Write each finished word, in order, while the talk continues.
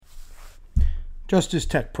Justice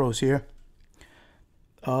Tech Pros here.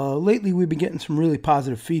 Lately, we've been getting some really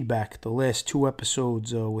positive feedback. The last two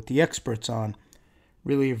episodes with the experts on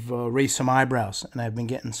really have raised some eyebrows, and I've been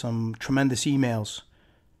getting some tremendous emails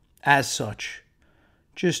as such.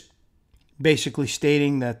 Just basically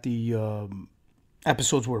stating that the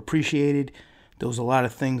episodes were appreciated. There was a lot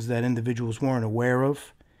of things that individuals weren't aware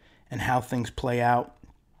of and how things play out.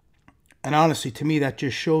 And honestly, to me, that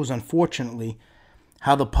just shows, unfortunately,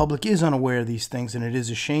 how the public is unaware of these things, and it is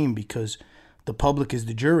a shame because the public is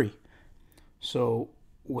the jury. So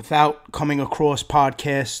without coming across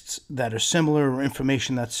podcasts that are similar or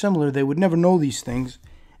information that's similar, they would never know these things.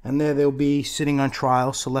 And there they'll be sitting on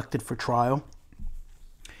trial, selected for trial,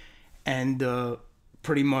 and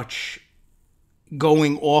pretty much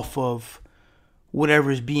going off of whatever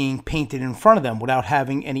is being painted in front of them without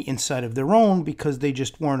having any insight of their own because they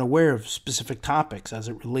just weren't aware of specific topics as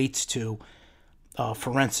it relates to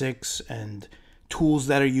forensics and tools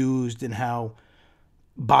that are used and how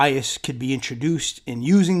bias could be introduced in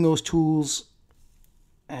using those tools,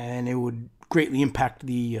 and it would greatly impact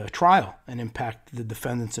the trial and impact the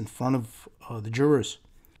defendants in front of the jurors.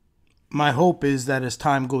 My hope is that as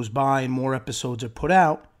time goes by and more episodes are put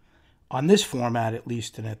out, on this format at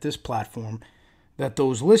least and at this platform, that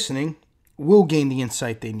those listening will gain the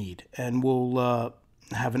insight they need and will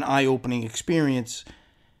have an eye-opening experience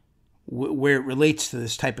where it relates to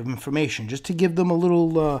this type of information, just to give them a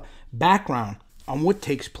little background on what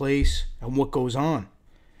takes place and what goes on.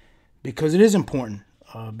 Because it is important,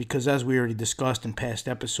 because as we already discussed in past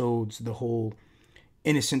episodes, the whole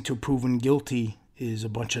innocent to proven guilty is a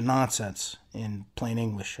bunch of nonsense in plain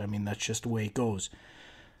English. I mean, that's just the way it goes.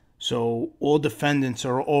 So all defendants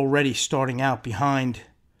are already starting out behind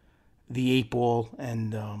the eight ball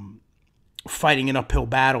and fighting an uphill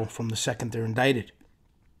battle from the second they're indicted.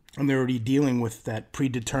 And they're already dealing with that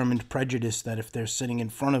predetermined prejudice that if they're sitting in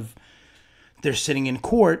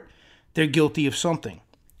court, they're guilty of something.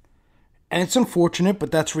 And it's unfortunate,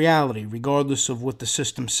 but that's reality. Regardless of what the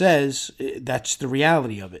system says, that's the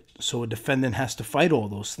reality of it. So a defendant has to fight all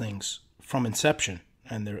those things from inception,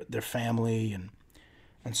 and their family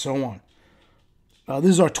and so on.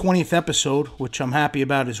 This is our 20th episode, which I'm happy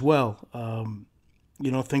about as well.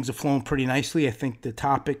 Things are flowing pretty nicely. I think the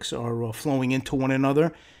topics are flowing into one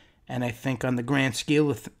another. And I think on the grand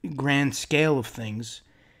scale of things,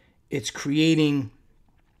 it's creating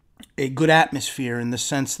a good atmosphere in the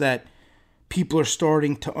sense that people are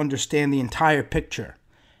starting to understand the entire picture.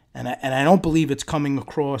 And I don't believe it's coming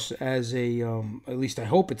across as at least I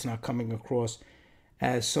hope it's not coming across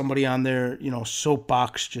as somebody on their,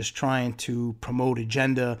 soapbox just trying to promote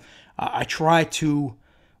agenda. I try to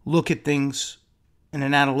look at things in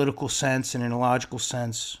an analytical sense and in a logical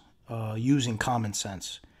sense, using common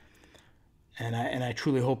sense. And I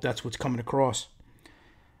truly hope that's what's coming across.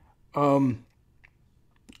 A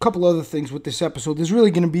couple other things with this episode. There's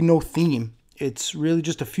really going to be no theme. It's really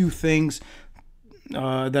just a few things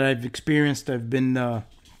that I've experienced. I've been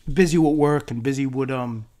busy with work and busy with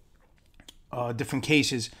different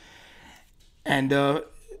cases. And a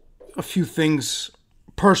few things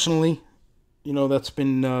personally, that's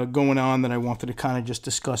been going on that I wanted to kind of just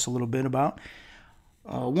discuss a little bit about.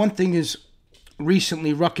 One thing is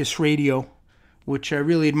recently Ruckus Radio, which I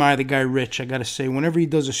really admire the guy Rich. I got to say, whenever he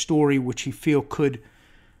does a story which he feel could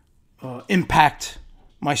impact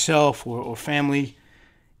myself or family,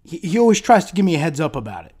 he always tries to give me a heads up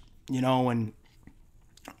about it, and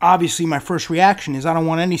obviously my first reaction is I don't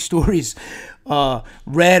want any stories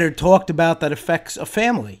read or talked about that affects a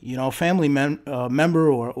family, a family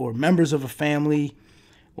member or members of a family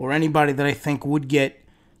or anybody that I think would get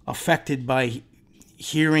affected by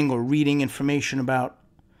hearing or reading information about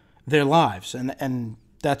their lives. And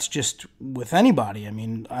that's just with anybody. I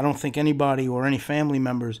mean, I don't think anybody or any family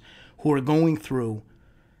members who are going through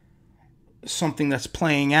something that's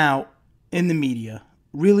playing out in the media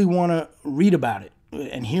really want to read about it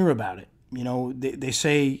and hear about it. They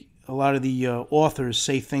say, a lot of the authors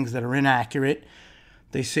say things that are inaccurate.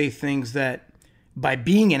 They say things that by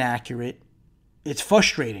being inaccurate, it's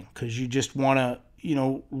frustrating because you just want to,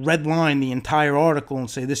 redline the entire article and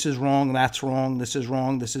say this is wrong, that's wrong, this is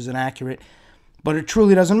wrong, this is inaccurate. But it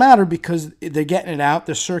truly doesn't matter because they're getting it out,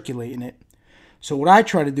 they're circulating it. So what I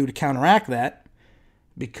try to do to counteract that,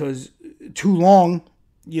 because too long,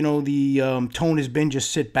 the tone has been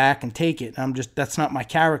just sit back and take it. That's not my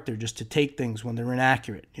character, just to take things when they're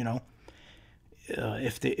inaccurate,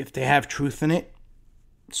 If they have truth in it,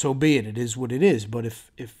 so be it. It is what it is. But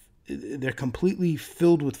if they're completely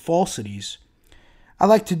filled with falsities, I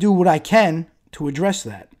like to do what I can to address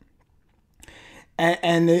that.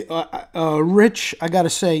 Rich, I gotta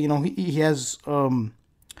say, he has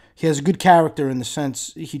a good character in the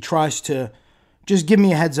sense he tries to just give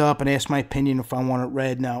me a heads up and ask my opinion if I want it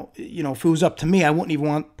read. Now, if it was up to me, I wouldn't even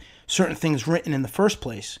want certain things written in the first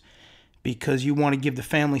place, because you want to give the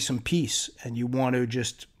family some peace, and you want to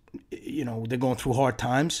just, they're going through hard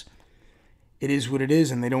times. It is what it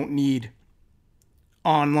is, and they don't need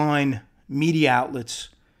online media outlets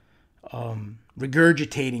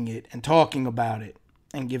regurgitating it and talking about it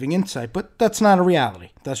and giving insight. But that's not a reality.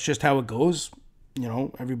 That's just how it goes.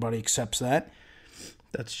 Everybody accepts that.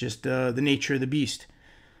 That's just the nature of the beast.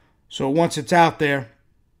 So once it's out there,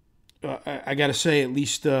 I got to say, at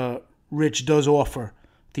least Rich does offer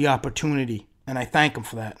the opportunity, and I thank him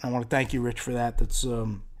for that. I want to thank you, Rich, for that. That's,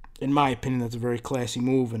 in my opinion, that's a very classy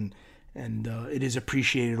move, and it is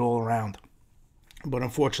appreciated all around. But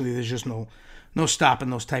unfortunately, there's just no stopping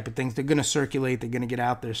those type of things. They're going to circulate. They're going to get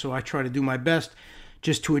out there. So I try to do my best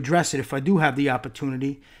just to address it if I do have the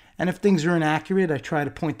opportunity. And if things are inaccurate, I try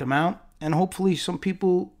to point them out. And hopefully some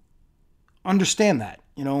people understand that.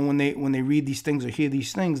 When they read these things or hear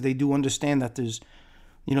these things, they do understand that there's,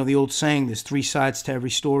 the old saying, there's three sides to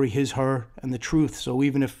every story: his, her, and the truth. So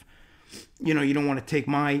even if, you don't want to take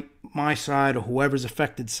my side or whoever's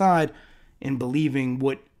affected side in believing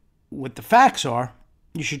what the facts are,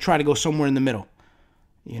 you should try to go somewhere in the middle,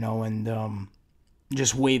 and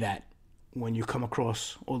just weigh that when you come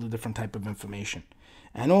across all the different type of information.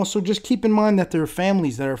 And also just keep in mind that there are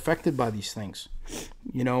families that are affected by these things,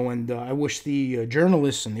 and I wish the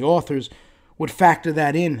journalists and the authors would factor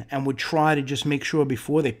that in and would try to just make sure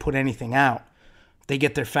before they put anything out, they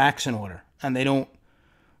get their facts in order. And they don't,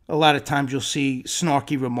 a lot of times you'll see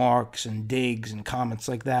snarky remarks and digs and comments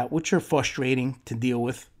like that, which are frustrating to deal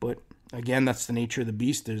with. But again, that's the nature of the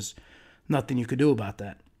beast. There's nothing you could do about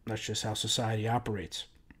that. That's just how society operates.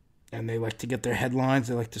 And they like to get their headlines.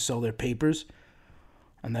 They like to sell their papers.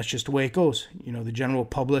 And that's just the way it goes. The general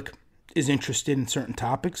public is interested in certain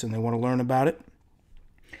topics and they want to learn about it.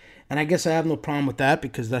 And I guess I have no problem with that,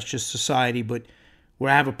 because that's just society. But where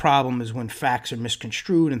I have a problem is when facts are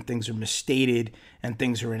misconstrued and things are misstated and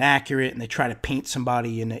things are inaccurate, and they try to paint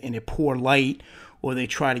somebody in a poor light, or they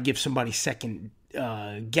try to give somebody second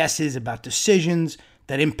guesses about decisions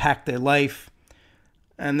that impact their life.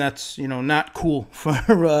 And that's, not cool for,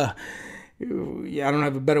 I don't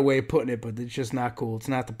have a better way of putting it, but it's just not cool. It's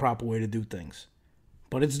not the proper way to do things.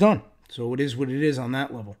 But it's done. So it is what it is on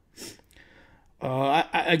that level.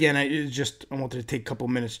 I wanted to take a couple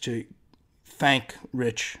minutes to thank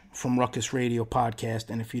Rich from Ruckus Radio Podcast.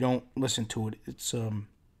 And if you don't listen to it, it's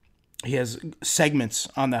he has segments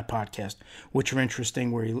on that podcast which are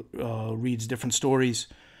interesting, where he reads different stories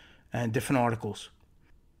and different articles.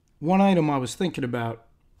 One item I was thinking about,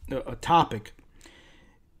 a topic,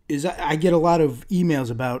 is I get a lot of emails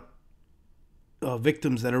about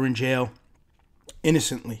victims that are in jail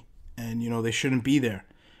innocently, and they shouldn't be there.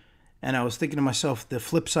 And I was thinking to myself, the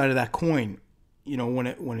flip side of that coin,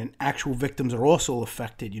 when actual victims are also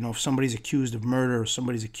affected. If somebody's accused of murder or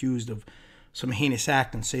somebody's accused of some heinous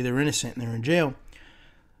act and say they're innocent and they're in jail,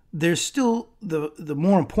 there's still the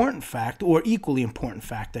more important fact, or equally important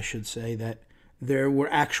fact, I should say, that there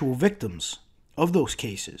were actual victims of those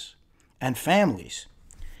cases and families.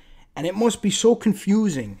 And it must be so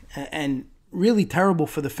confusing and really terrible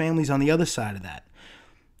for the families on the other side of that.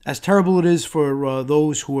 As terrible it is for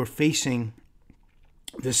those who are facing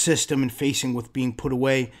the system and facing with being put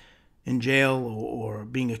away in jail or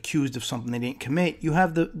being accused of something they didn't commit, you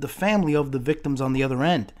have the family of the victims on the other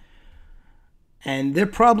end. And they're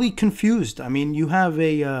probably confused. I mean, you have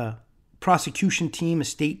a prosecution team, a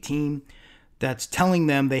state team, that's telling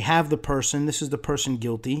them they have the person, this is the person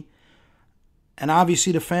guilty. And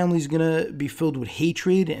obviously the family's going to be filled with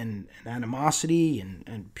hatred and animosity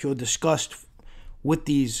and pure disgust with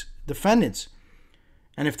these defendants.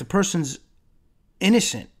 And if the person's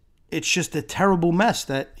innocent, it's just a terrible mess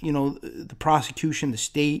that, the prosecution, the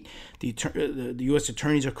state, the U.S.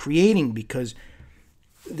 attorneys are creating, because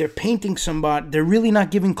they're painting somebody, they're really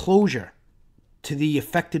not giving closure to the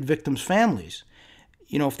affected victims' families.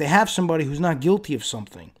 If they have somebody who's not guilty of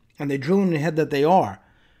something and they drill in their head that they are,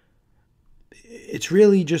 it's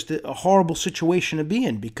really just a horrible situation to be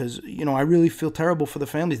in, because, I really feel terrible for the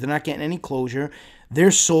families. They're not getting any closure.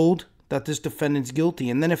 They're sold that this defendant's guilty.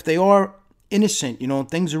 And then if they are innocent,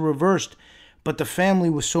 things are reversed, but the family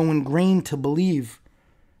was so ingrained to believe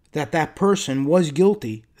that that person was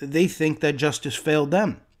guilty, they think that justice failed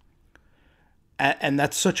them. And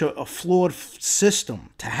that's such a flawed system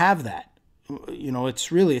to have that.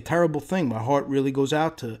 It's really a terrible thing. My heart really goes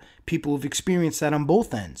out to people who've experienced that on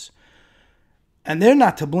both ends. And they're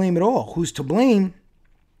not to blame at all. Who's to blame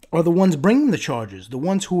are the ones bringing the charges, the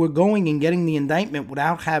ones who are going and getting the indictment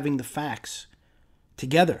without having the facts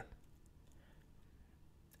together.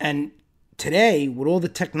 And today, with all the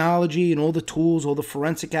technology and all the tools, all the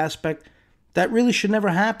forensic aspect, that really should never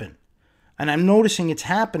happen. And I'm noticing it's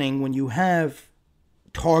happening when you have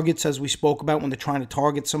targets, as we spoke about, when they're trying to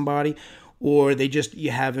target somebody, or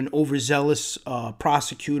you have an overzealous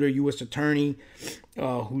prosecutor, U.S. attorney,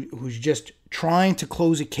 who's just trying to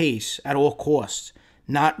close a case at all costs,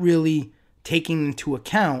 not really taking into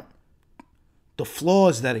account the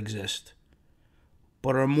flaws that exist,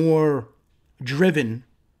 but are more driven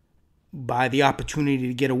by the opportunity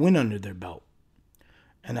to get a win under their belt.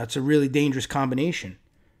 And that's a really dangerous combination.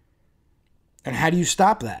 And how do you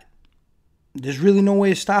stop that? There's really no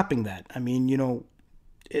way of stopping that. I mean,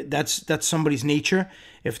 that's somebody's nature.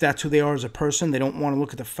 If that's who they are as a person, they don't want to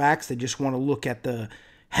look at the facts. They just want to look at the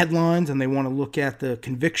headlines, and they want to look at the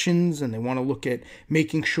convictions, and they want to look at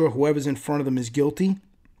making sure whoever's in front of them is guilty.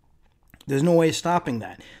 There's no way of stopping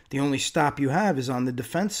that. The only stop you have is on the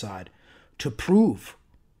defense side, to prove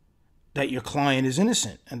that your client is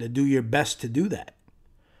innocent and to do your best to do that.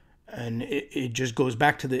 And it just goes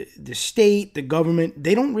back to the state, the government.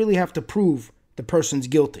 They don't really have to prove the person's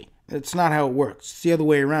guilty. That's not how it works. It's the other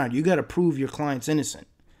way around. You got to prove your client's innocent.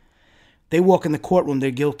 They walk in the courtroom,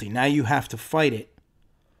 they're guilty. Now you have to fight it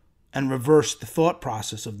and reverse the thought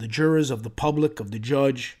process of the jurors, of the public, of the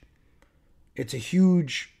judge. It's a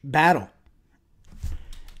huge battle.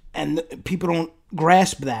 And people don't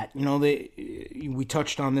grasp that. We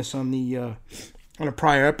touched on this on a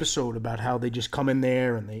prior episode about how they just come in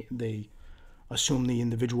there and they assume the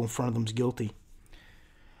individual in front of them is guilty.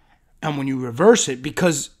 And when you reverse it,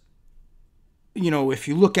 because, if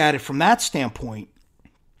you look at it from that standpoint,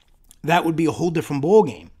 that would be a whole different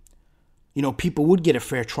ballgame. People would get a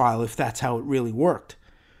fair trial if that's how it really worked.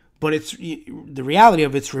 But the reality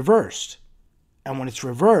of it's reversed. And when it's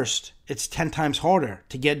reversed, it's 10 times harder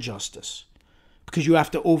to get justice, because you have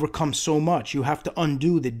to overcome so much. You have to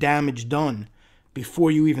undo the damage done before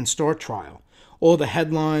you even start trial. All the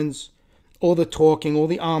headlines, all the talking, all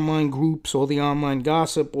the online groups, all the online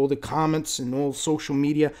gossip, all the comments and all social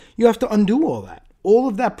media. You have to undo all that. All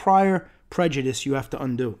of that prior prejudice you have to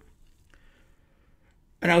undo.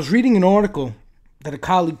 And I was reading an article that a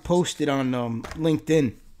colleague posted on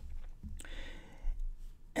LinkedIn.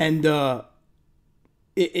 And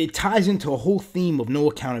it ties into a whole theme of no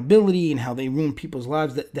accountability and how they ruin people's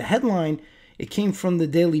lives. The headline, it came from the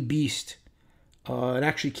Daily Beast. It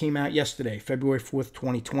actually came out yesterday, February 4th,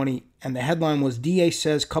 2020. And the headline was, DA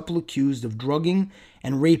says couple accused of drugging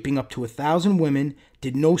and raping up to 1,000 women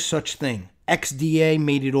did no such thing. Ex-DA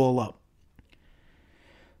made it all up.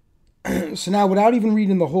 So now, without even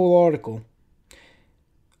reading the whole article,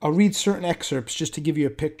 I'll read certain excerpts just to give you a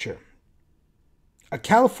picture. A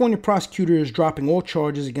California prosecutor is dropping all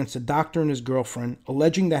charges against a doctor and his girlfriend,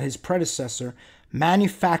 alleging that his predecessor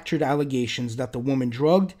manufactured allegations that the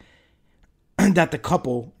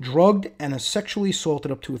couple drugged and sexually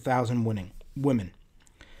assaulted up to 1,000 women.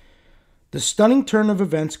 The stunning turn of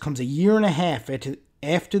events comes a year and a half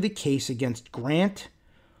after the case against Grant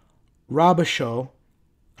Robichaud,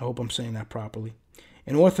 I hope I'm saying that properly,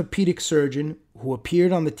 an orthopedic surgeon who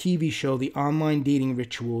appeared on the TV show The Online Dating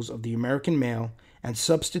Rituals of the American Male, and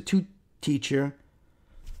substitute teacher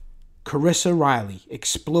Carissa Riley,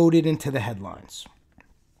 exploded into the headlines.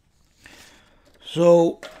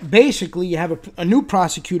 So basically, you have a new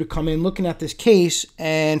prosecutor come in looking at this case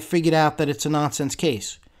and figured out that it's a nonsense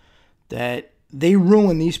case, that they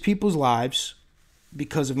ruined these people's lives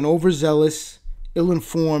because of an overzealous,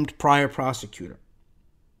 ill-informed prior prosecutor.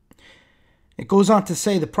 It goes on to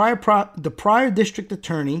say the prior district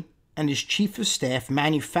attorney and his chief of staff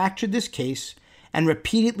manufactured this case and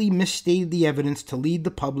repeatedly misstated the evidence to lead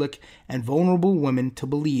the public and vulnerable women to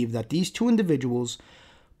believe that these two individuals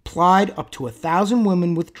plied up to 1,000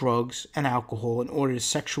 women with drugs and alcohol in order to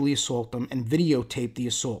sexually assault them and videotape the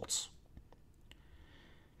assaults.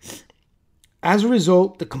 As a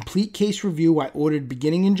result, the complete case review I ordered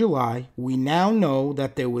beginning in July, we now know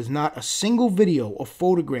that there was not a single video or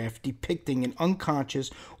photograph depicting an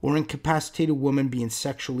unconscious or incapacitated woman being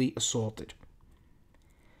sexually assaulted.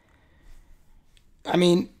 I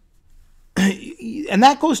mean, and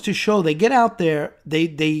that goes to show they get out there,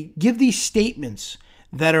 they give these statements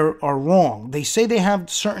that are wrong. They say they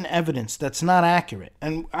have certain evidence that's not accurate.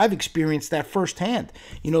 And I've experienced that firsthand.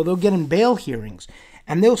 They'll get in bail hearings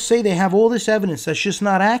and they'll say they have all this evidence that's just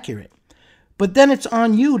not accurate. But then it's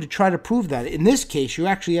on you to try to prove that. In this case, you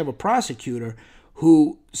actually have a prosecutor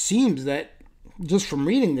who seems that just from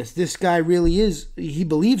reading this guy really he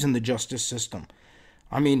believes in the justice system.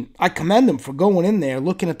 I mean, I commend him for going in there,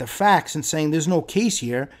 looking at the facts and saying there's no case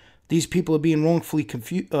here. These people are being wrongfully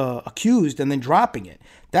accused, and then dropping it.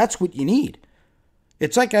 That's what you need.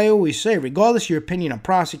 It's like I always say, regardless of your opinion on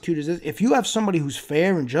prosecutors, if you have somebody who's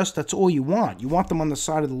fair and just, that's all you want. You want them on the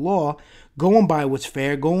side of the law, going by what's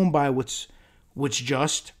fair, going by what's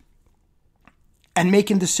just, and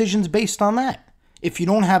making decisions based on that. If you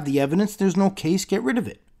don't have the evidence, there's no case, get rid of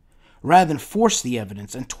it. Rather than force the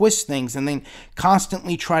evidence and twist things and then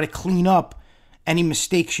constantly try to clean up any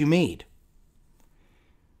mistakes you made.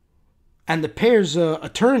 And the pair's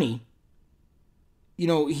attorney,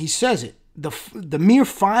 he says it. The mere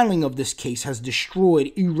filing of this case has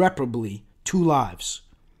destroyed irreparably 2 lives.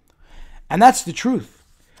 And that's the truth.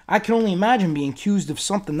 I can only imagine being accused of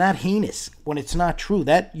something that heinous when it's not true.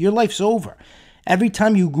 That your life's over. Every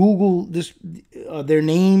time you Google their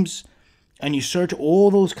names and you search, all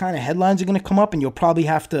those kind of headlines are going to come up, and you'll probably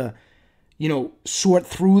have to, sort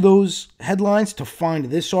through those headlines to find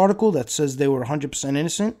this article that says they were 100%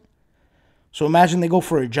 innocent. So imagine they go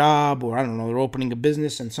for a job, or I don't know, they're opening a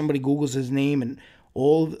business and somebody Googles his name and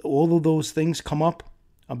all of those things come up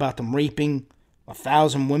about them raping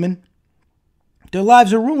 1,000 women. Their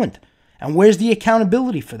lives are ruined. And where's the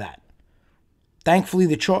accountability for that? Thankfully,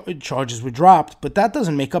 the charges were dropped, but that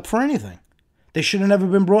doesn't make up for anything. They should have never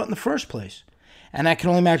been brought in the first place. And I can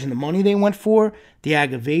only imagine the money they went for, the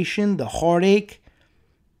aggravation, the heartache.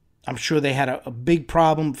 I'm sure they had a big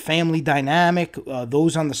problem, family dynamic,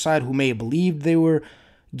 those on the side who may have believed they were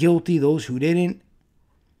guilty, those who didn't.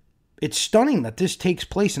 It's stunning that this takes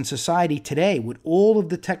place in society today with all of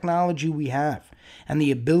the technology we have and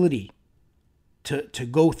the ability to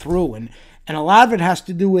go through. And a lot of it has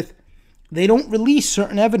to do with they don't release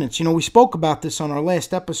certain evidence. We spoke about this on our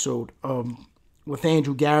last episode with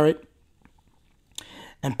Andrew Garrett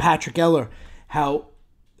and Patrick Eller, how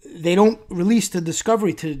they don't release the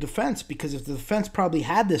discovery to the defense, because if the defense probably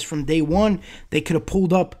had this from day one, they could have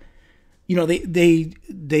pulled up. They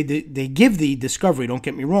give the discovery, don't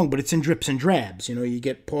get me wrong, but it's in drips and drabs. You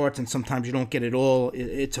get parts and sometimes you don't get it all.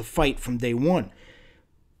 It's a fight from day one.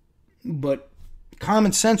 But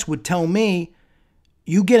common sense would tell me,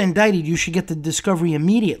 you get indicted, you should get the discovery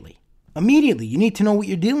immediately. Immediately. You need to know what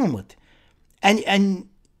you're dealing with. And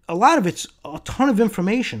a lot of it's a ton of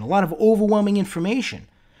information, a lot of overwhelming information.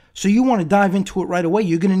 So you want to dive into it right away.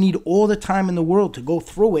 You're going to need all the time in the world to go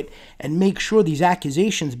through it and make sure these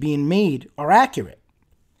accusations being made are accurate.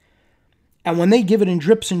 And when they give it in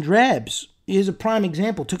drips and drabs, here's a prime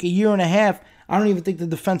example. It took 1.5 years. I don't even think the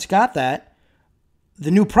defense got that.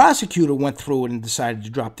 The new prosecutor went through it and decided to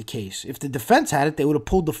drop the case. If the defense had it, they would have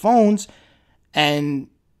pulled the phones, and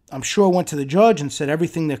I'm sure went to the judge and said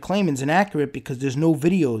everything they're claiming is inaccurate because there's no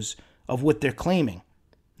videos of what they're claiming.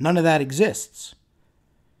 None of that exists.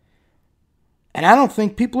 And I don't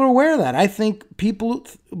think people are aware of that. I think people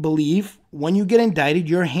believe when you get indicted,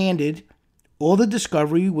 you're handed all the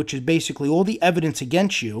discovery, which is basically all the evidence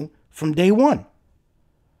against you from day one.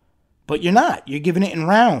 But you're not. You're giving it in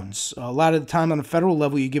rounds. A lot of the time on the federal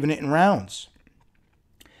level, you're giving it in rounds.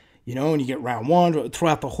 And you get round one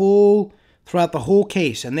throughout the whole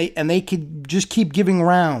case. And they could just keep giving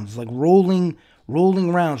rounds, like rolling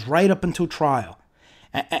rounds right up until trial.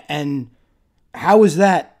 And how is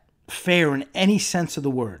that fair in any sense of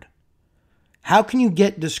the word? How can you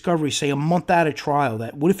get discovery, say, a month out of trial?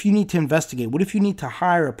 What if you need to investigate? What if you need to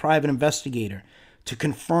hire a private investigator to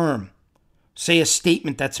confirm, say, a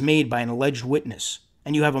statement that's made by an alleged witness,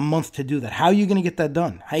 and you have a month to do that? How are you going to get that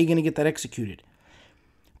done? How are you going to get that executed?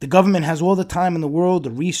 The government has all the time in the world,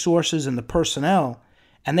 the resources, and the personnel,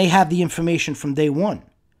 and they have the information from day one.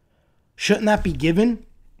 Shouldn't that be given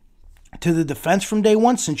to the defense from day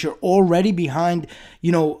one, since you're already behind,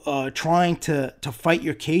 trying to fight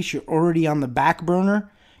your case? You're already on the back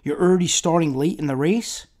burner. You're already starting late in the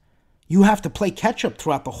race. You have to play catch up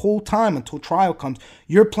throughout the whole time until trial comes.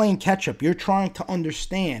 You're playing catch up. You're trying to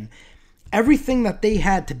understand everything that they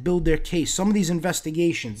had to build their case. Some of these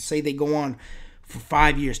investigations, say they go on for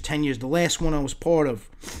 5 years, 10 years. The last one I was part of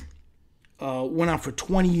went on for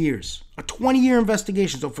 20 years. A 20-year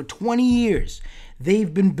investigation. So for 20 years,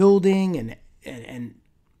 they've been building and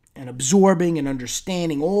absorbing and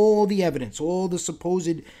understanding all the evidence, all the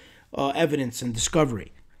supposed evidence and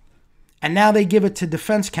discovery. And now they give it to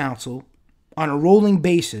defense counsel on a rolling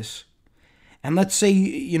basis. And let's say,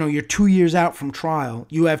 you're 2 years out from trial.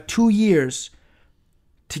 You have 2 years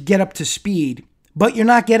to get up to speed, but you're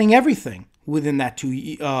not getting everything within that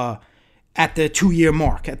at the 2 year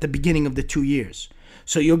mark, at the beginning of the 2 years.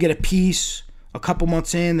 So you'll get a piece a couple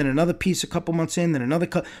months in, then another piece a couple months in, then another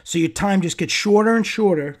so your time just gets shorter and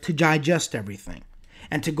shorter to digest everything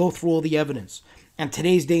and to go through all the evidence. And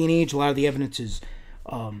today's day and age, a lot of the evidence is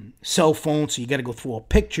cell phones, so you got to go through all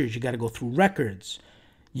pictures, you got to go through records,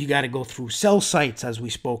 you got to go through cell sites, as we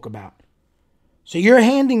spoke about. So you're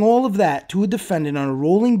handing all of that to a defendant on a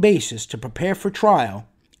rolling basis to prepare for trial,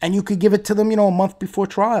 and you could give it to them, a month before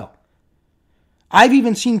trial. I've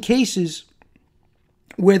even seen cases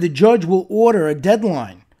where the judge will order a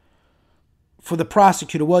deadline for the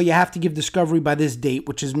prosecutor. Well, you have to give discovery by this date,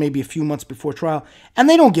 which is maybe a few months before trial, and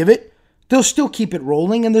they don't give it. They'll still keep it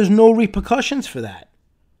rolling, and there's no repercussions for that.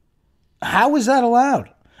 How is that allowed?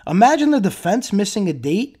 Imagine the defense missing a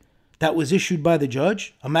date that was issued by the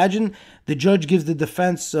judge. Imagine the judge gives the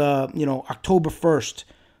defense, October 1st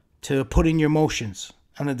to put in your motions,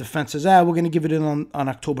 and the defense says, we're going to give it in on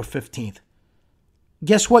October 15th.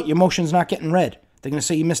 Guess what? Your motion's not getting read. They're going to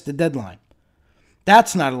say you missed the deadline.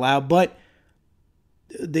 That's not allowed, but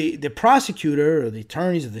the prosecutor or the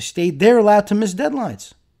attorneys of the state, they're allowed to miss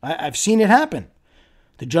deadlines. I've seen it happen.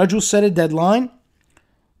 The judge will set a deadline.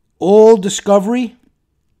 All discovery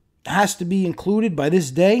has to be included by this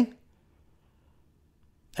day.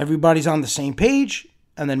 Everybody's on the same page,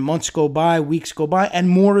 and then months go by, weeks go by, and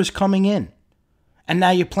more is coming in. And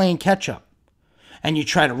now you're playing catch up. And you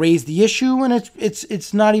try to raise the issue, and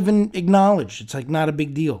it's not even acknowledged. It's like not a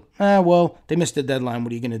big deal. Well, they missed the deadline.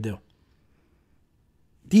 What are you going to do?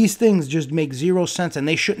 These things just make zero sense, and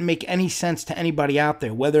they shouldn't make any sense to anybody out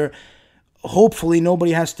there. Whether, hopefully,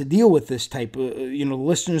 nobody has to deal with this type of,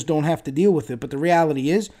 listeners don't have to deal with it. But the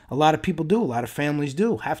reality is, a lot of people do. A lot of families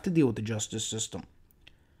do have to deal with the justice system.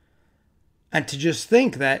 And to just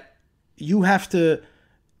think that you have to,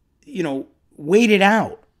 wait it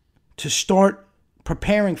out to start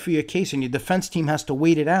preparing for your case, and your defense team has to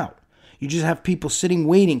wait it out. You just have people sitting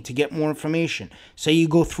waiting to get more information. Say you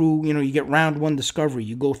go through, you get round one discovery,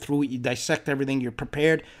 you go through it, you dissect everything, you're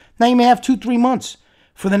prepared. Now you may have 2-3 months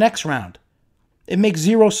for the next round. It makes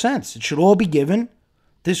zero sense. It should all be given.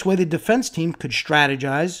 This way the defense team could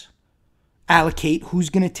strategize, allocate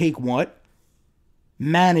who's going to take what,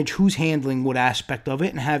 manage who's handling what aspect of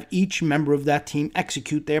it, and have each member of that team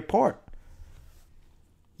execute their part.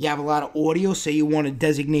 You have a lot of audio. Say you want to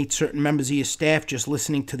designate certain members of your staff just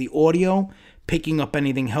listening to the audio, picking up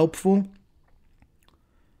anything helpful.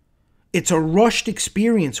 It's a rushed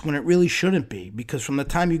experience when it really shouldn't be, because from the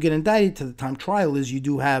time you get indicted to the time trial is, you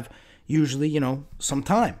do have usually, some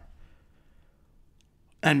time.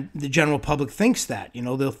 And the general public thinks that,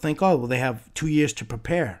 they'll think, they have 2 years to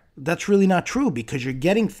prepare. That's really not true, because you're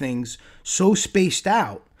getting things so spaced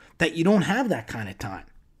out that you don't have that kind of time.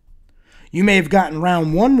 You may have gotten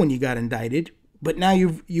round one when you got indicted, but now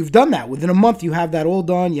you've done that. Within a month, you have that all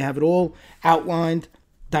done. You have it all outlined,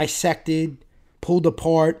 dissected, pulled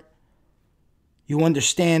apart. You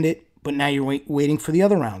understand it, but now you're waiting for the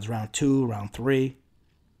other rounds, round 2, round 3.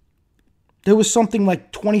 There was something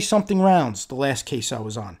like 20-something rounds the last case I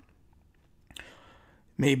was on.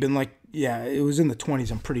 May have been it was in the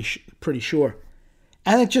 20s, I'm pretty sure.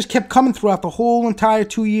 And it just kept coming throughout the whole entire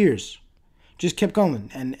 2 years. Just kept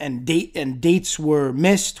going, and dates were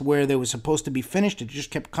missed where they were supposed to be finished. It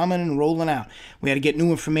just kept coming and rolling out. We had to get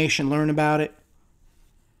new information, learn about it.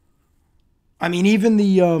 I mean, even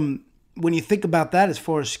when you think about that, as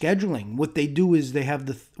far as scheduling, what they do is they have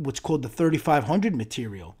what's called the 3500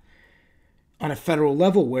 material on a federal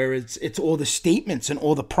level, where it's all the statements and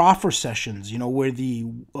all the proffer sessions, where the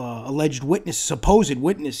alleged supposed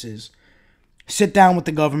witnesses sit down with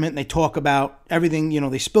the government and they talk about everything,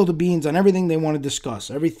 they spill the beans on everything they want to discuss,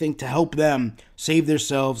 everything to help them save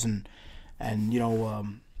themselves and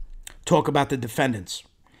talk about the defendants.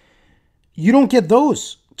 You don't get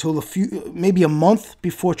those till maybe a month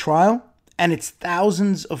before trial, and it's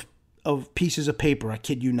thousands of pieces of paper. I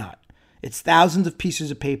kid you not. It's thousands of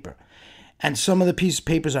pieces of paper. And some of the pieces of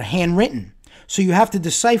papers are handwritten. So you have to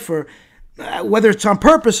decipher whether it's on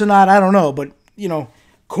purpose or not, I don't know, but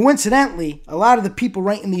coincidentally, a lot of the people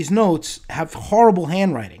writing these notes have horrible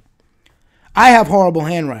handwriting. I have horrible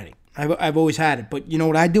handwriting. I've always had it. But you know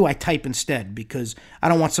what I do? I type instead, because I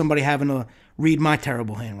don't want somebody having to read my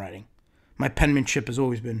terrible handwriting. My penmanship has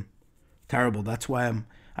always been terrible. That's why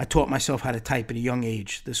I taught myself how to type at a young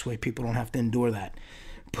age. This way people don't have to endure that.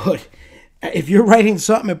 But if you're writing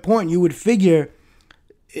something important, you would figure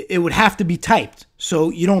it would have to be typed. So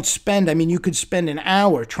you don't you could spend an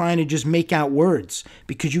hour trying to just make out words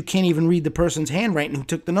because you can't even read the person's handwriting who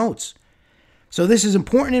took the notes. So this is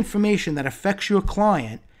important information that affects your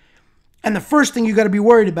client. And the first thing you got to be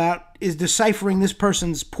worried about is deciphering this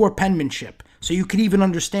person's poor penmanship so you could even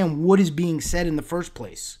understand what is being said in the first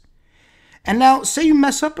place. And now, say you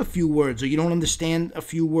mess up a few words, or you don't understand a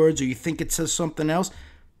few words, or you think it says something else,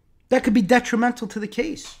 that could be detrimental to the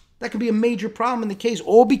case. That could be a major problem in the case,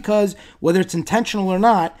 all because, whether it's intentional or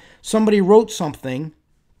not, somebody wrote something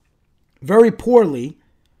very poorly,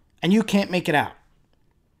 and you can't make it out.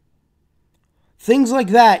 Things like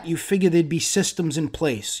that, you figure there'd be systems in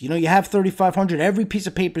place. You have 3,500, every piece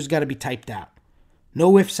of paper's got to be typed out.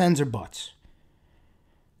 No ifs, ands, or buts.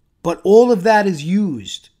 But all of that is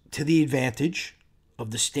used to the advantage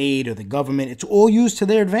of the state or the government. It's all used to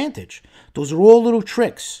their advantage. Those are all little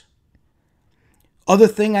tricks. Other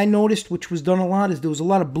thing I noticed, which was done a lot, is there was a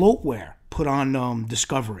lot of bloatware put on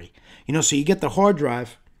Discovery. So you get the hard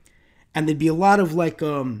drive, and there'd be a lot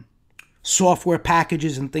of software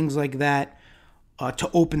packages and things like that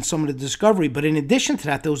to open some of the Discovery. But in addition to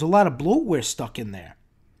that, there was a lot of bloatware stuck in there.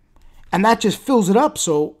 And that just fills it up.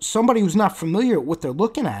 So somebody who's not familiar with what they're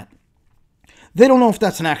looking at, they don't know if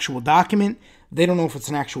that's an actual document. They don't know if it's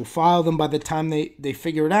an actual file. Then by the time they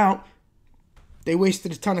figure it out, they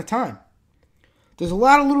wasted a ton of time. There's a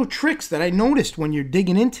lot of little tricks that I noticed when you're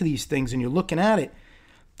digging into these things and you're looking at it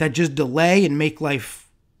that just delay and make life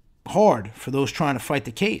hard for those trying to fight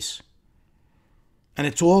the case. And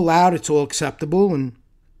it's all allowed, it's all acceptable, and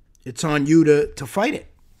it's on you to fight it.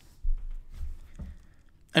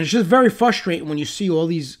 And it's just very frustrating when you see all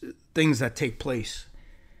these things that take place.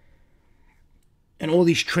 And all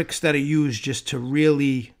these tricks that are used just to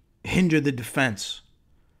really hinder the defense.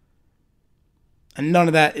 And none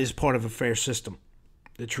of that is part of a fair system.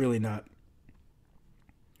 It's really not.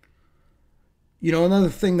 Another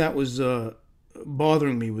thing that was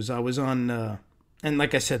bothering me was I was on, and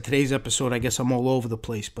like I said, today's episode, I guess I'm all over the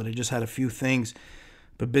place, but I just had a few things,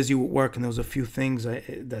 but busy with work, and there was a few things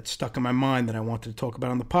that stuck in my mind that I wanted to talk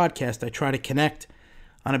about on the podcast. I try to connect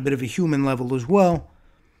on a bit of a human level as well,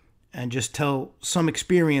 and just tell some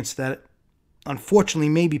experience that, unfortunately,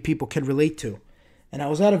 maybe people can relate to. And I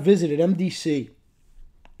was at a visit at MDC,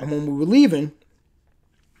 and when we were leaving,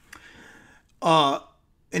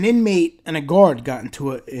 an inmate and a guard got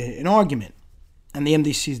into an argument. And the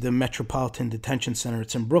MDC is the Metropolitan Detention Center.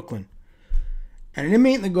 It's in Brooklyn. And an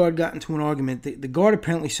inmate and the guard got into an argument. The guard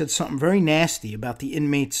apparently said something very nasty about the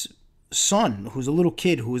inmate's son, who's a little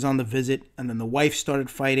kid who was on the visit, and then the wife started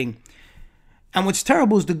fighting. And what's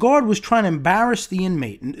terrible is the guard was trying to embarrass the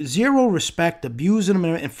inmate. Zero respect, abusing him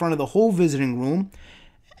in front of the whole visiting room.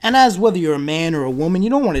 And as whether you're a man or a woman, you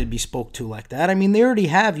don't want to be spoke to like that. I mean, they already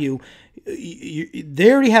have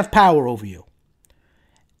they already have power over you.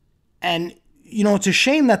 And, it's a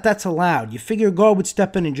shame that that's allowed. You figure a guard would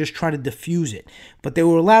step in and just try to diffuse it. But they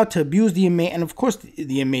were allowed to abuse the inmate. And, of course,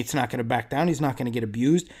 the inmate's not going to back down. He's not going to get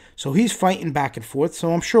abused. So he's fighting back and forth.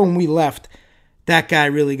 So I'm sure when we left, that guy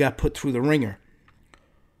really got put through the ringer.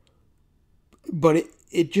 But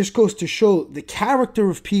it just goes to show the character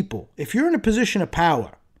of people. If you're in a position of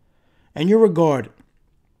power and you're a guard,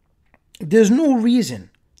 there's no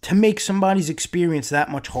reason to make somebody's experience that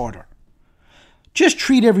much harder. Just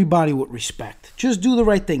treat everybody with respect. Just do the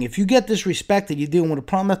right thing. If you get disrespected, you're dealing with a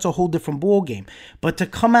problem, that's a whole different ballgame. But to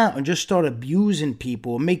come out and just start abusing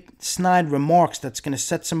people and make snide remarks that's going to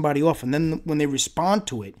set somebody off, and then when they respond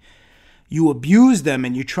to it, you abuse them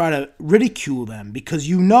and you try to ridicule them because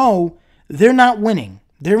they're not winning.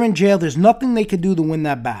 They're in jail. There's nothing they can do to win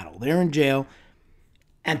that battle. They're in jail.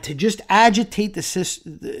 And to just agitate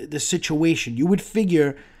the situation, you would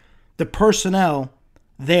figure the personnel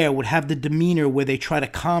there would have the demeanor where they try to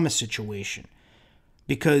calm a situation.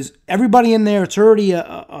 Because everybody in there, it's already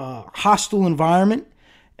a hostile environment.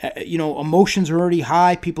 Emotions are already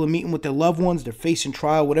high. People are meeting with their loved ones. They're facing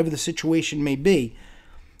trial, whatever the situation may be.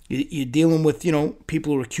 You're dealing with,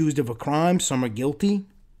 people who are accused of a crime. Some are guilty.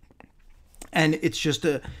 And it's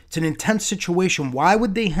an intense situation. Why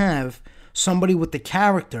would they have somebody with the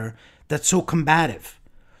character that's so combative?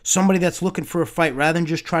 Somebody that's looking for a fight rather than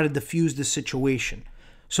just try to diffuse the situation.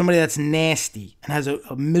 Somebody that's nasty and has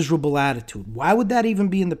a miserable attitude. Why would that even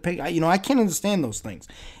be in the picture? I can't understand those things.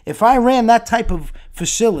 If I ran that type of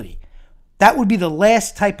facility, that would be the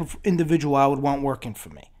last type of individual I would want working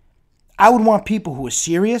for me. I would want people who are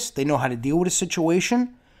serious. They know how to deal with a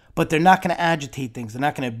situation, but they're not going to agitate things. They're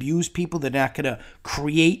not going to abuse people. They're not going to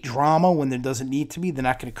create drama when there doesn't need to be. They're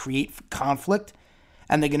not going to create conflict.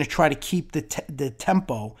 And they're going to try to keep the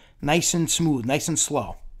tempo nice and smooth, nice and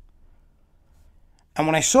slow. And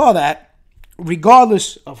when I saw that,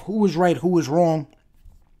 regardless of who was right, who was wrong,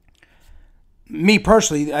 me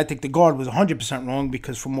personally, I think the guard was 100% wrong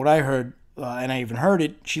because from what I heard, and I even heard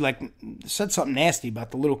it, she said something nasty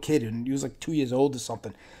about the little kid, and he was 2 years old or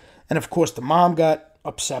something. And of course, the mom got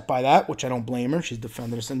upset by that, which I don't blame her. She's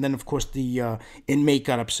defending us. And then, of course, the inmate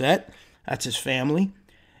got upset. That's his family.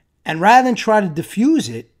 And rather than try to diffuse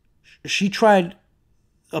it, she tried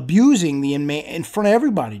abusing the inmate in front of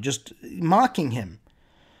everybody, just mocking him,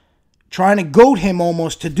 trying to goad him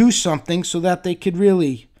almost to do something so that they could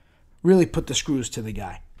really put the screws to the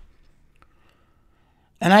guy.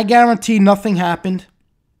 And I guarantee nothing happened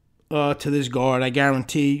to this guard. I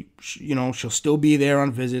guarantee, she'll still be there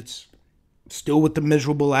on visits, still with the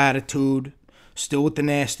miserable attitude, still with the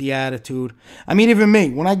nasty attitude. I mean, even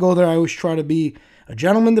me, when I go there, I always try to be a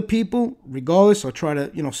gentleman to people, regardless. I'll try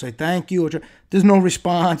to, say thank you. There's no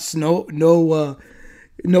response, no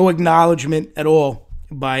acknowledgement at all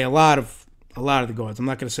by a lot of the guards. I'm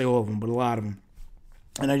not going to say all of them, but a lot of them.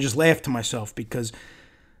 And I just laugh to myself because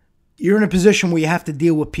you're in a position where you have to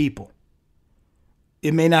deal with people.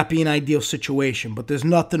 It may not be an ideal situation, but there's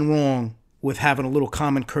nothing wrong with having a little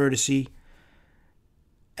common courtesy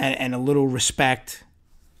and a little respect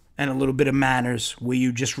and a little bit of manners where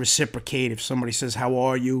you just reciprocate. If somebody says, "How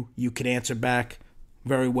are you?" you can answer back,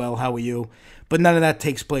 "Very well, how are you?" But none of that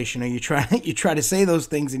takes place. You try to say those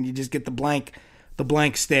things and you just get the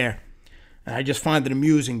blank stare. And I just find it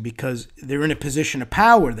amusing because they're in a position of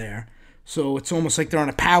power there. So it's almost like they're on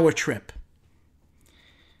a power trip.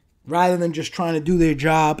 Rather than just trying to do their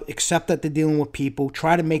job, accept that they're dealing with people,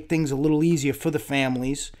 try to make things a little easier for the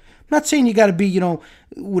families. I'm not saying you got to be,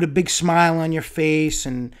 with a big smile on your face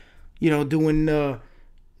and, doing,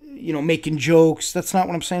 making jokes. That's not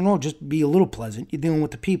what I'm saying. No, just be a little pleasant. You're dealing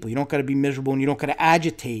with the people. You don't got to be miserable and you don't got to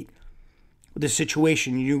agitate the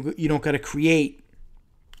situation. You don't got to create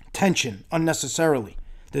tension unnecessarily.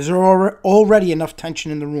 There's already enough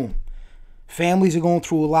tension in the room. Families are going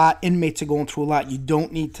through a lot. Inmates are going through a lot. You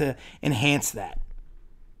don't need to enhance that.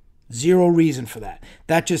 Zero reason for that.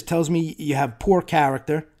 That just tells me you have poor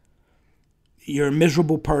character. You're a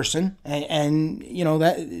miserable person. And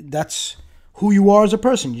that's who you are as a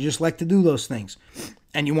person. You just like to do those things.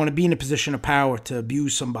 And you want to be in a position of power to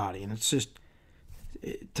abuse somebody. And it's just,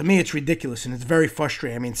 to me, it's ridiculous. And it's very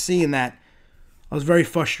frustrating. I mean, seeing that, I was very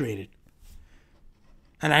frustrated.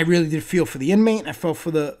 And I really did feel for the inmate. I felt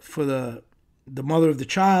for the mother of the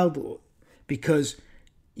child, because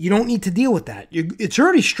you don't need to deal with that. It's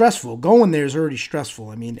already stressful. Going there is already stressful.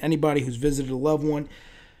 I mean, anybody who's visited a loved one,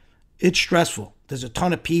 it's stressful. There's a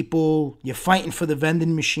ton of people. You're fighting for the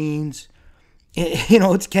vending machines.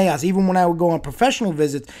 It's chaos. Even when I would go on professional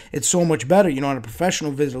visits, it's so much better. On a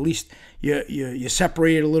professional visit, at least you're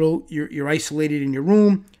separated a little. You're isolated in your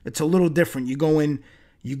room. It's a little different. You go in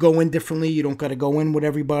differently. You don't got to go in with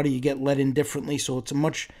everybody. You get let in differently. So it's a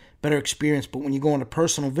much better experience. But when you go on a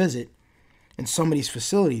personal visit in some of these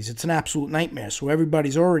facilities, it's an absolute nightmare. So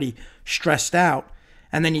everybody's already stressed out.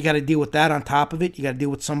 And then you got to deal with that on top of it. You got to deal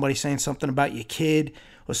with somebody saying something about your kid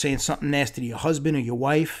or saying something nasty to your husband or your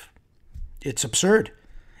wife. It's absurd.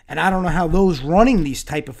 And I don't know how those running these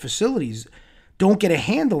type of facilities don't get a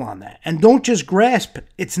handle on that. And don't just grasp.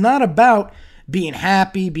 It's not about being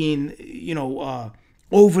happy, being,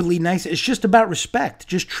 overly nice. It's just about respect.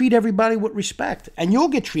 Just treat everybody with respect, and you'll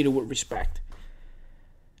get treated with respect.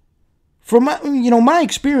 From my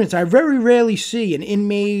experience, I very rarely see an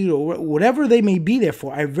inmate or whatever they may be there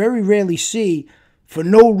for. I very rarely see, for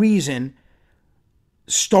no reason,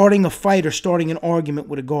 starting a fight or starting an argument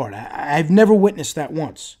with a guard. I've never witnessed that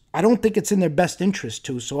once. I don't think it's in their best interest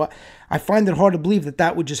to. So I find it hard to believe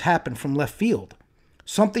that would just happen from left field.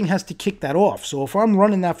 Something has to kick that off. So if I'm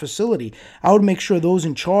running that facility, I would make sure those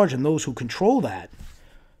in charge and those who control that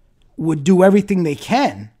would do everything they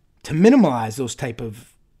can to minimize those type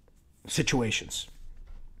of situations.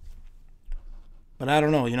 But I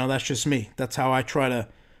don't know. That's just me. That's how I try to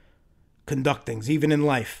conduct things, even in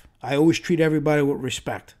life. I always treat everybody with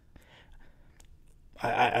respect.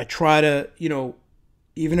 I try to,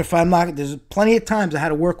 even if I'm not, there's plenty of times I had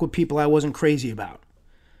to work with people I wasn't crazy about,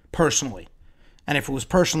 personally. And if it was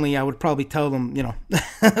personally, I would probably tell them,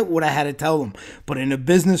 what I had to tell them. But in a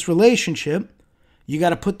business relationship, you got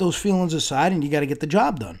to put those feelings aside and you got to get the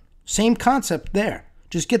job done. Same concept there.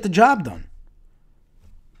 Just get the job done.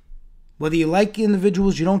 Whether you like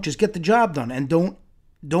individuals, you don't, just get the job done. And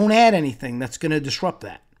don't add anything that's going to disrupt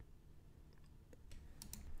that.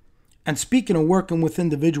 And speaking of working with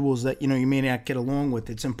individuals that, you may not get along with,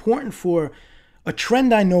 it's important for a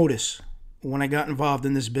trend I notice when I got involved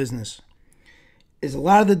in this business is a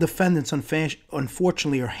lot of the defendants,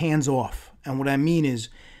 unfortunately, are hands-off. And what I mean is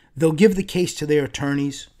they'll give the case to their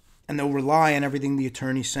attorneys and they'll rely on everything the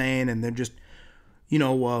attorney's saying and they're just,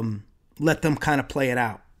 let them kind of play it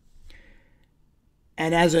out.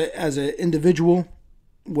 And as an individual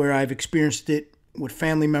where I've experienced it with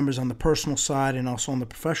family members on the personal side and also on the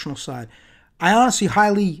professional side, I honestly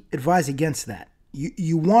highly advise against that.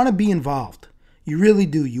 You want to be involved. You really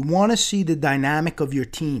do. You want to see the dynamic of your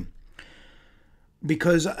team.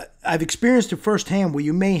 Because I've experienced it firsthand where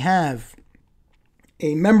you may have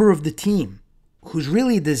a member of the team who's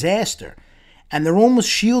really a disaster, and they're almost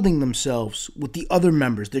shielding themselves with the other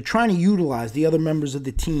members. They're trying to utilize the other members of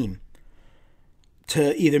the team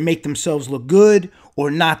to either make themselves look good or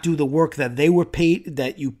not do the work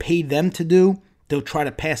that you paid them to do. They'll try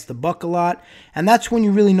to pass the buck a lot. And that's when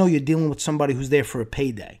you really know you're dealing with somebody who's there for a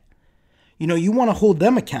payday. You want to hold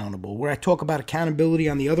them accountable. Where I talk about accountability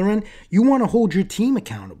on the other end, you want to hold your team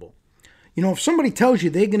accountable. If somebody tells you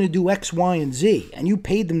they're going to do X, Y, and Z, and you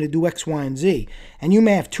paid them to do X, Y, and Z, and you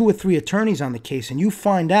may have 2 or 3 attorneys on the case, and you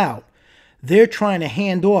find out they're trying to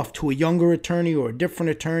hand off to a younger attorney or a different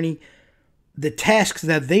attorney the tasks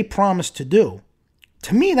that they promised to do,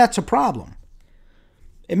 to me, that's a problem.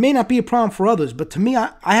 It may not be a problem for others, but to me,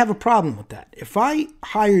 I have a problem with that. If I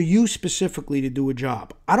hire you specifically to do a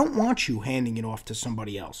job, I don't want you handing it off to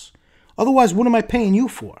somebody else. Otherwise, what am I paying you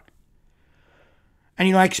for?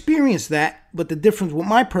 And I experienced that, but the difference with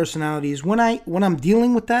my personality is when I'm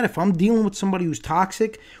dealing with that, if I'm dealing with somebody who's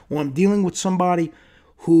toxic, or I'm dealing with somebody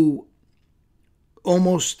who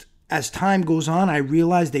almost as time goes on, I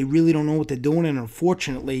realize they really don't know what they're doing, and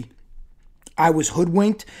unfortunately, I was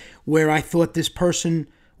hoodwinked where I thought this person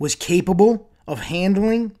was capable of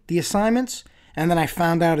handling the assignments, and then I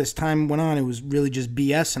found out as time went on it was really just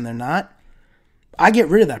BS and they're not. I get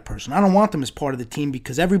rid of that person. I don't want them as part of the team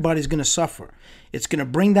because everybody's going to suffer. It's going to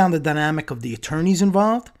bring down the dynamic of the attorneys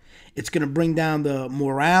involved. It's going to bring down the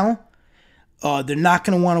morale. They're not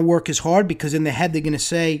going to want to work as hard because in their head they're going to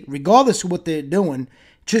say, regardless of what they're doing,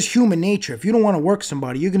 just human nature. If you don't want to work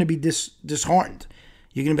somebody, you're going to be disheartened.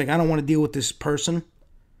 You're going to be like, I don't want to deal with this person.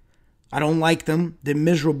 I don't like them. They're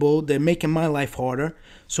miserable. They're making my life harder.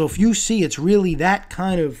 So if you see it's really that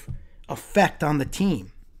kind of effect on the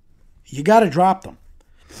team, you got to drop them.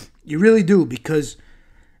 You really do, because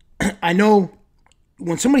I know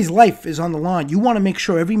when somebody's life is on the line, you want to make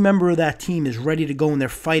sure every member of that team is ready to go and they're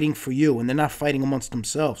fighting for you and they're not fighting amongst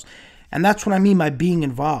themselves. And that's what I mean by being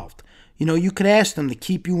involved. You could ask them to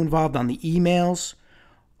keep you involved on the emails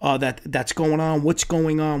that's going on, what's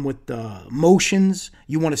going on with the motions.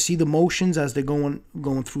 You want to see the motions as they're going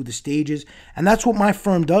through the stages. And that's what my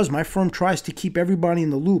firm does. My firm tries to keep everybody in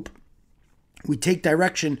the loop. We take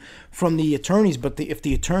direction from the attorneys, but if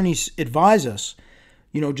the attorneys advise us,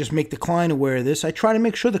 just make the client aware of this. I try to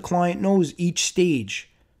make sure the client knows each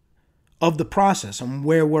stage of the process and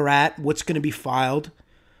where we're at, what's going to be filed.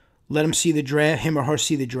 Let him see the draft, him or her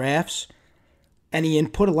see the drafts. Any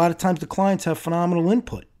input, a lot of times the clients have phenomenal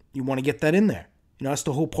input. You want to get that in there. That's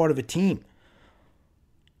the whole part of a team.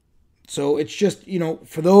 So it's just,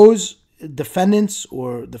 for those defendants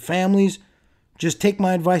or the families, just take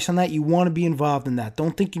my advice on that. You want to be involved in that.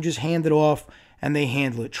 Don't think you just hand it off and they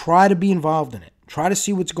handle it. Try to be involved in it. Try to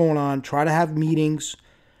see what's going on. Try to have meetings.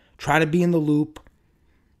 Try to be in the loop.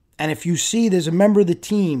 And if you see there's a member of the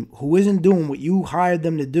team who isn't doing what you hired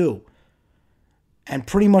them to do and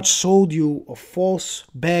pretty much sold you a false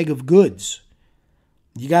bag of goods,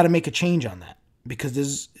 you got to make a change on that. Because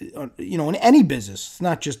there's, in any business, it's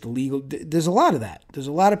not just the legal, there's a lot of that. There's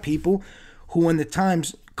a lot of people who, when the time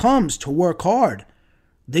comes to work hard,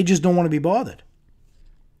 they just don't want to be bothered.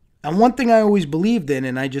 And one thing I always believed in,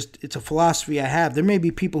 and it's a philosophy I have, there may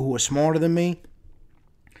be people who are smarter than me,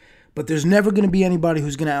 but there's never going to be anybody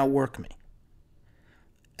who's going to outwork me.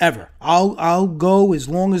 Ever. I'll go as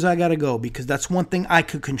long as I got to go, because that's one thing I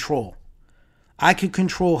could control. I could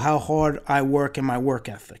control how hard I work and my work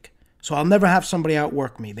ethic. So I'll never have somebody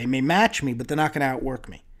outwork me. They may match me, but they're not going to outwork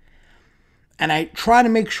me. And I try to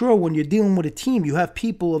make sure when you're dealing with a team, you have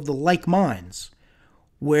people of the like minds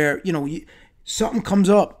where, something comes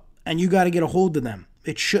up and you got to get a hold of them.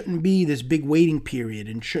 It shouldn't be this big waiting period,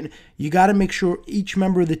 and you got to make sure each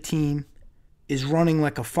member of the team is running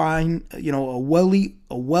like a fine, a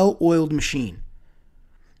well-oiled machine.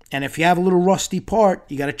 And if you have a little rusty part,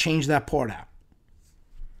 you got to change that part out.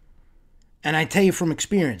 And I tell you from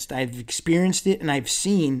experience, I've experienced it, and I've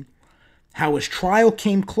seen how as trial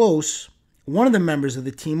came close, one of the members of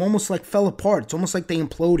the team almost like fell apart. It's almost like they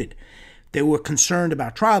imploded. They were concerned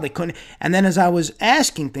about trial. They couldn't. And then as I was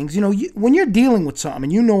asking things, when you're dealing with something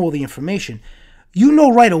and you know all the information, you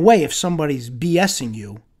know right away if somebody's BSing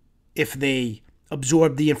you, if they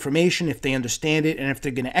absorb the information, if they understand it, and if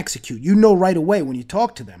they're going to execute. You know right away when you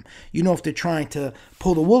talk to them. You know if they're trying to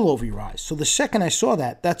pull the wool over your eyes. So the second I saw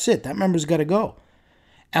that, that's it. That member's got to go.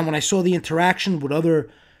 And when I saw the interaction with other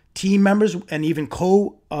team members and even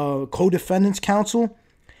co-defendants counsel,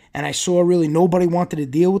 and I saw really nobody wanted to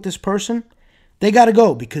deal with this person, they got to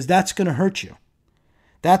go, because that's going to hurt you.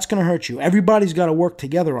 That's going to hurt you. Everybody's got to work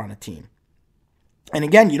together on a team. And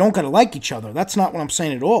again, you don't got to like each other. That's not what I'm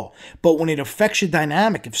saying at all. But when it affects your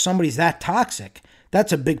dynamic, if somebody's that toxic,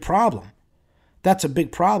 that's a big problem. That's a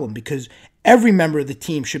big problem because every member of the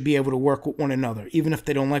team should be able to work with one another, even if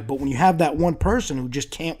they don't like. But when you have that one person who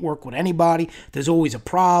just can't work with anybody, there's always a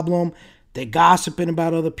problem. They're gossiping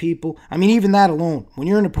about other people. I mean, even that alone, when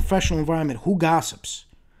you're in a professional environment, who gossips?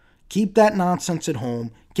 Keep that nonsense at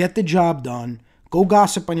home. Get the job done. Go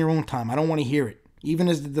gossip on your own time. I don't want to hear it. Even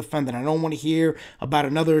as the defendant, I don't want to hear about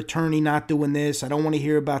another attorney not doing this. I don't want to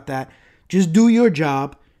hear about that. Just do your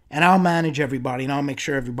job, and I'll manage everybody, and I'll make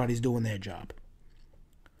sure everybody's doing their job.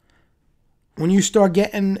 When you start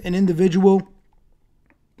getting an individual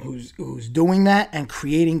who's doing that and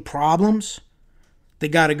creating problems, they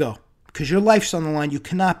got to go. Because your life's on the line. You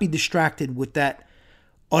cannot be distracted with that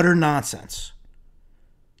utter nonsense.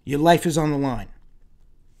 Your life is on the line.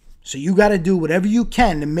 So you got to do whatever you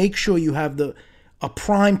can to make sure you have a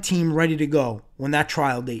prime team ready to go when that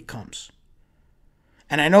trial date comes.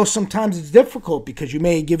 And I know sometimes it's difficult because you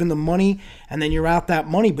may have given them money and then you're out that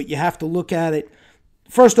money, but you have to look at it.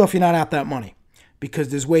 First off, you're not out that money because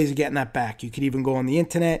there's ways of getting that back. You could even go on the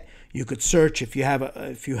internet. You could search if you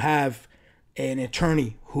have an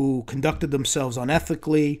attorney who conducted themselves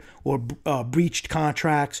unethically or breached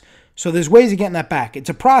contracts. So there's ways of getting that back. It's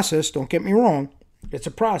a process. Don't get me wrong. It's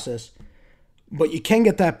a process. But you can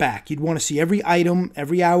get that back. You'd want to see every item,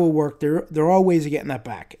 every hour worked. There are ways of getting that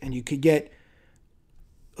back. And you could get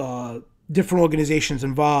different organizations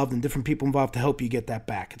involved and different people involved to help you get that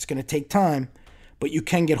back. It's going to take time, but you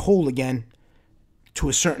can get whole again to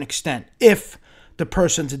a certain extent if the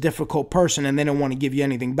person's a difficult person and they don't want to give you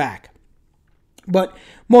anything back. But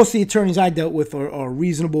most of the attorneys I dealt with are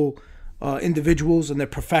reasonable individuals and they're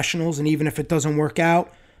professionals. And even if it doesn't work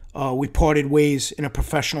out, we parted ways in a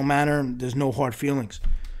professional manner, and there's no hard feelings.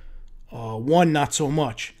 One, not so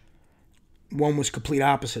much. One was complete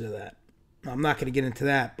opposite of that. I'm not going to get into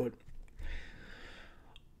that, but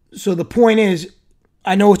so the point is,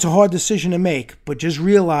 I know it's a hard decision to make, but just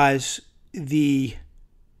realize the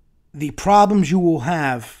problems you will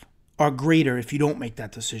have are greater if you don't make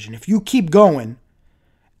that decision. If you keep going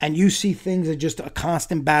and you see things are just a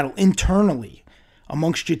constant battle internally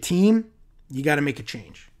amongst your team, you got to make a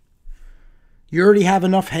change. You already have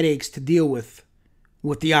enough headaches to deal with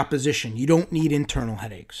the opposition. You don't need internal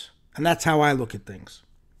headaches. And that's how I look at things.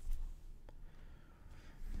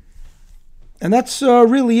 And that's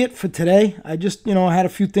really it for today. I just, I had a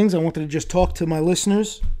few things I wanted to just talk to my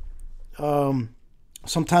listeners.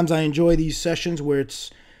 Sometimes I enjoy these sessions where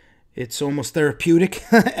it's almost therapeutic.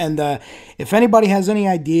 And if anybody has any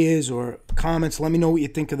ideas or comments, let me know what you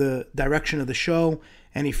think of the direction of the show.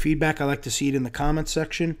 Any feedback, I like to see it in the comments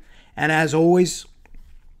section. And as always,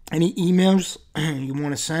 any emails you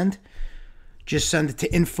want to send, just send it to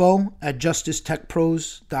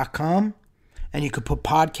info@justicetechpros.com. And you could put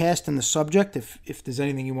podcast in the subject if there's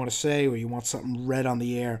anything you want to say or you want something read on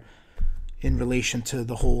the air in relation to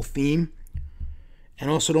the whole theme. And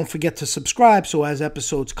also don't forget to subscribe so as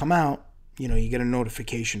episodes come out, you get a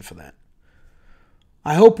notification for that.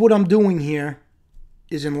 I hope what I'm doing here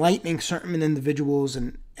is enlightening certain individuals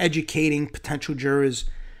and educating potential jurors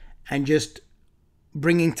and just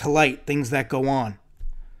bringing to light things that go on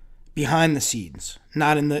behind the scenes,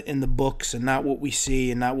 not in the books and not what we see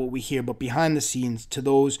and not what we hear, but behind the scenes to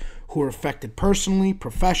those who are affected personally,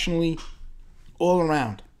 professionally, all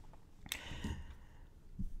around.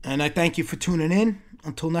 And I thank you for tuning in.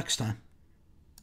 Until next time.